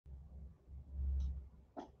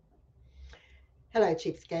Hello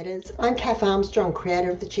Cheapskaters, I'm Kath Armstrong,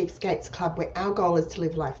 creator of the Cheapskates Club, where our goal is to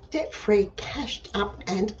live life debt-free, cashed up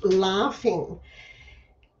and laughing.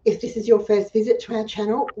 If this is your first visit to our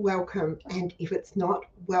channel, welcome, and if it's not,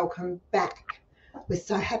 welcome back. We're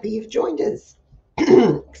so happy you've joined us.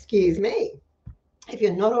 Excuse me. If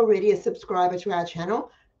you're not already a subscriber to our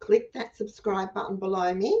channel, click that subscribe button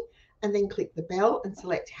below me and then click the bell and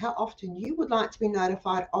select how often you would like to be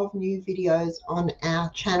notified of new videos on our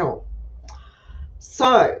channel.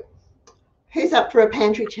 So, who's up for a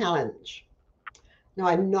pantry challenge? Now,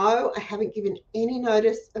 I know I haven't given any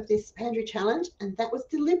notice of this pantry challenge, and that was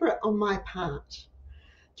deliberate on my part.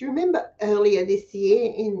 Do you remember earlier this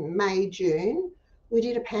year in May, June, we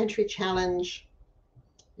did a pantry challenge,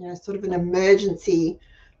 sort of an emergency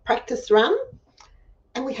practice run,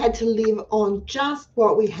 and we had to live on just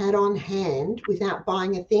what we had on hand without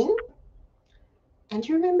buying a thing. And do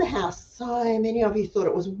you remember how so many of you thought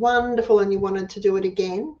it was wonderful and you wanted to do it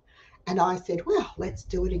again? And I said, well, let's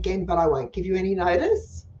do it again, but I won't give you any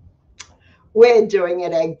notice. We're doing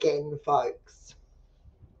it again, folks.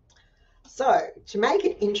 So to make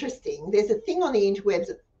it interesting, there's a thing on the interwebs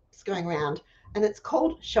that's going around, and it's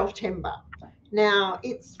called Shelftember. Now,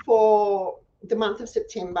 it's for the month of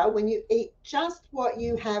September when you eat just what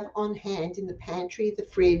you have on hand in the pantry, the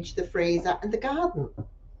fridge, the freezer, and the garden.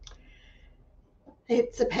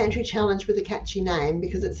 It's a pantry challenge with a catchy name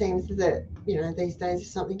because it seems that, these days if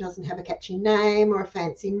something doesn't have a catchy name or a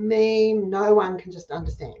fancy meme, no one can just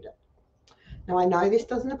understand it. Now, I know this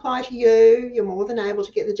doesn't apply to you. You're more than able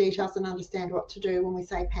to get the details and understand what to do when we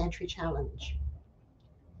say pantry challenge.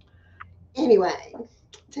 Anyway,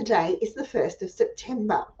 today is the 1st of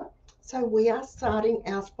September. So we are starting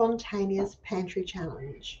our spontaneous pantry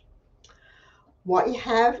challenge. What you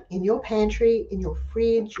have in your pantry, in your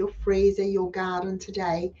fridge, your freezer, your garden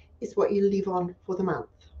today is what you live on for the month.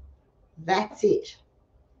 That's it.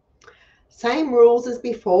 Same rules as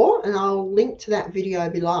before, and I'll link to that video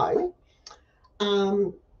below.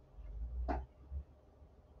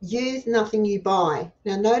 Use nothing you buy.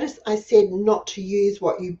 Now notice I said not to use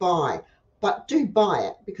what you buy, but do buy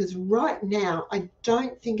it, because right now I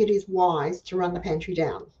don't think it is wise to run the pantry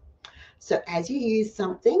down. So as you use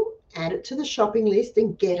something, add it to the shopping list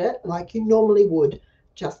and get it like you normally would.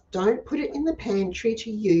 Just don't put it in the pantry to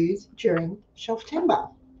use during Shelftember.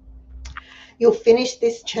 You'll finish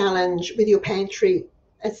this challenge with your pantry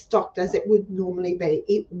as stocked as it would normally be.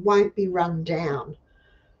 It won't be run down.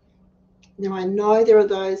 Now, I know there are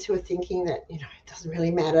those who are thinking that, it doesn't really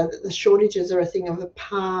matter, that the shortages are a thing of the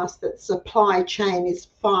past, that supply chain is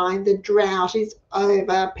fine, the drought is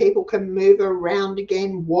over, people can move around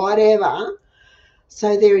again, whatever.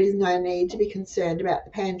 So there is no need to be concerned about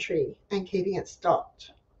the pantry and keeping it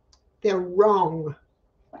stocked. They're wrong.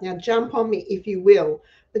 Now, jump on me if you will,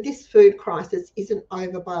 but this food crisis isn't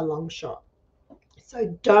over by a long shot.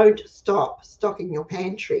 So don't stop stocking your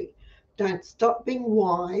pantry. Don't stop being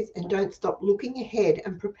wise, and don't stop looking ahead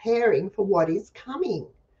and preparing for what is coming.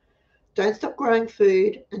 Don't stop growing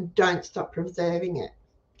food, and don't stop preserving it.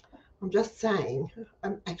 I'm just saying,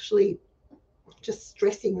 I'm actually just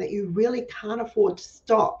stressing that you really can't afford to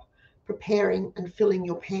stop preparing and filling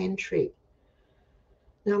your pantry.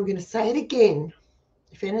 Now I'm going to say it again.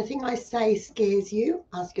 If anything I say scares you,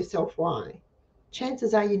 ask yourself why.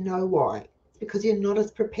 Chances are you know why. It's because you're not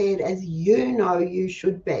as prepared as you know you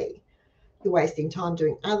should be. You're wasting time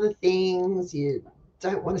doing other things. You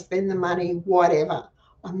don't want to spend the money, whatever.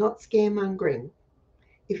 I'm not scaremongering.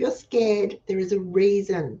 If you're scared, there is a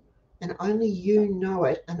reason, and only you know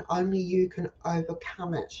it, and only you can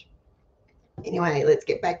overcome it. Anyway, let's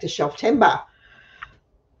get back to Shelftember.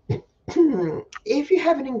 If you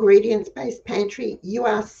have an ingredients-based pantry, you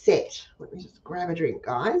are set. Let me just grab a drink,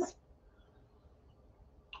 guys.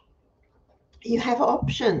 You have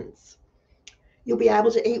options. You'll be able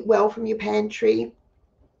to eat well from your pantry,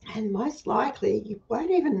 and most likely you won't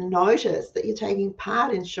even notice that you're taking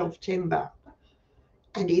part in Shelftember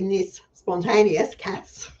and in this spontaneous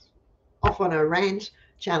Kath's off on a rant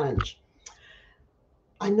challenge.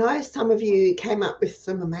 I know some of you came up with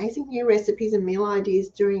some amazing new recipes and meal ideas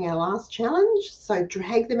during our last challenge, so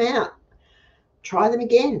drag them out. Try them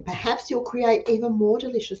again. Perhaps you'll create even more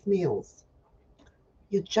delicious meals.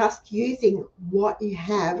 You're just using what you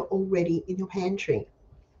have already in your pantry.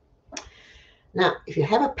 Now, if you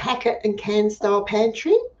have a packet and can style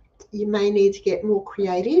pantry, you may need to get more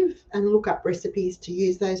creative and look up recipes to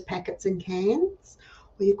use those packets and cans,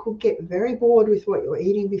 or you could get very bored with what you're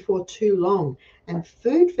eating before too long. And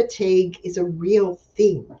food fatigue is a real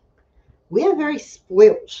thing. We are very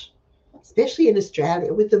spoilt, especially in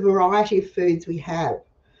Australia, with the variety of foods we have.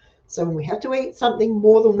 So when we have to eat something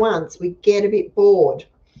more than once, we get a bit bored.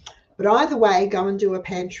 But either way, go and do a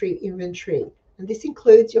pantry inventory. And this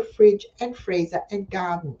includes your fridge and freezer and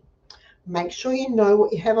garden. Make sure you know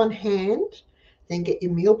what you have on hand. Then get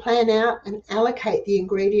your meal plan out and allocate the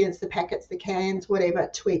ingredients, the packets, the cans, whatever,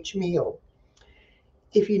 to each meal.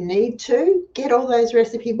 If you need to, get all those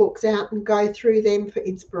recipe books out and go through them for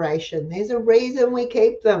inspiration. There's a reason we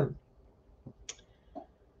keep them.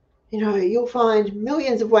 You know, you'll find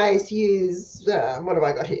millions of ways to use, what have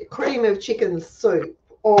I got here? Cream of chicken soup,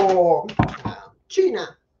 or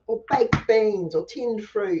tuna, or baked beans, or tinned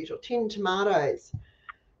fruit, or tinned tomatoes.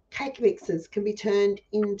 Cake mixes can be turned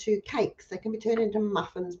into cakes. They can be turned into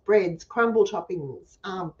muffins, breads, crumble toppings,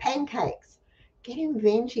 pancakes. Get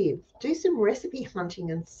inventive. Do some recipe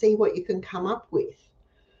hunting and see what you can come up with.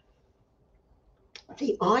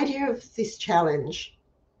 The idea of this challenge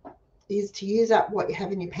is to use up what you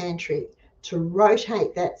have in your pantry, to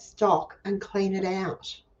rotate that stock and clean it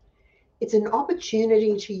out. It's an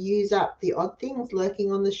opportunity to use up the odd things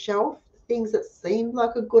lurking on the shelf, things that seemed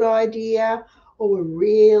like a good idea or were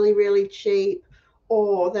really, really cheap,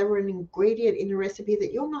 or they were an ingredient in a recipe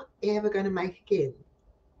that you're not ever going to make again.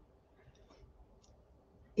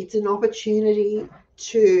 It's an opportunity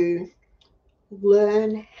to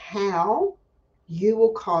learn how you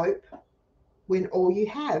will cope when all you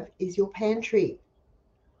have is your pantry.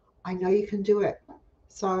 I know you can do it.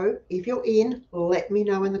 So if you're in, let me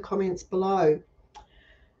know in the comments below.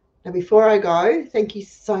 Now, before I go, thank you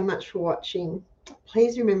so much for watching.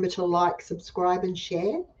 Please remember to like, subscribe, and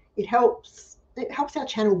share. It helps our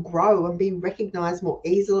channel grow and be recognized more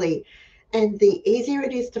easily. And the easier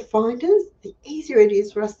it is to find us, the easier it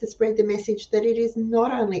is for us to spread the message that it is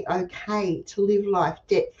not only okay to live life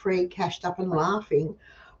debt-free, cashed up, and laughing,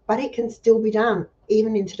 but it can still be done,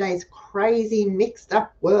 even in today's crazy, mixed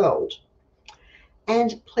up world.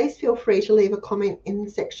 And please feel free to leave a comment in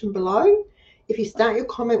the section below. If you start your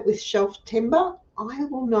comment with Shelftember, I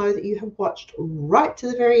will know that you have watched right to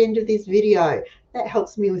the very end of this video. That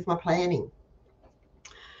helps me with my planning.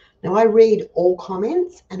 Now, I read all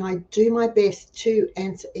comments and I do my best to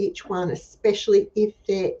answer each one, especially if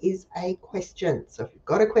there is a question. So if you've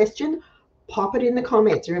got a question, pop it in the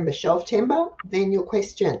comments. Remember, Shelftember, then your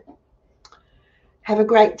question. Have a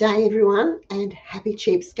great day, everyone, and happy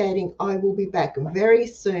cheapskating. I will be back very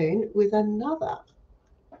soon with another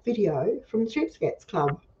video from the Cheapskates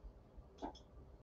Club.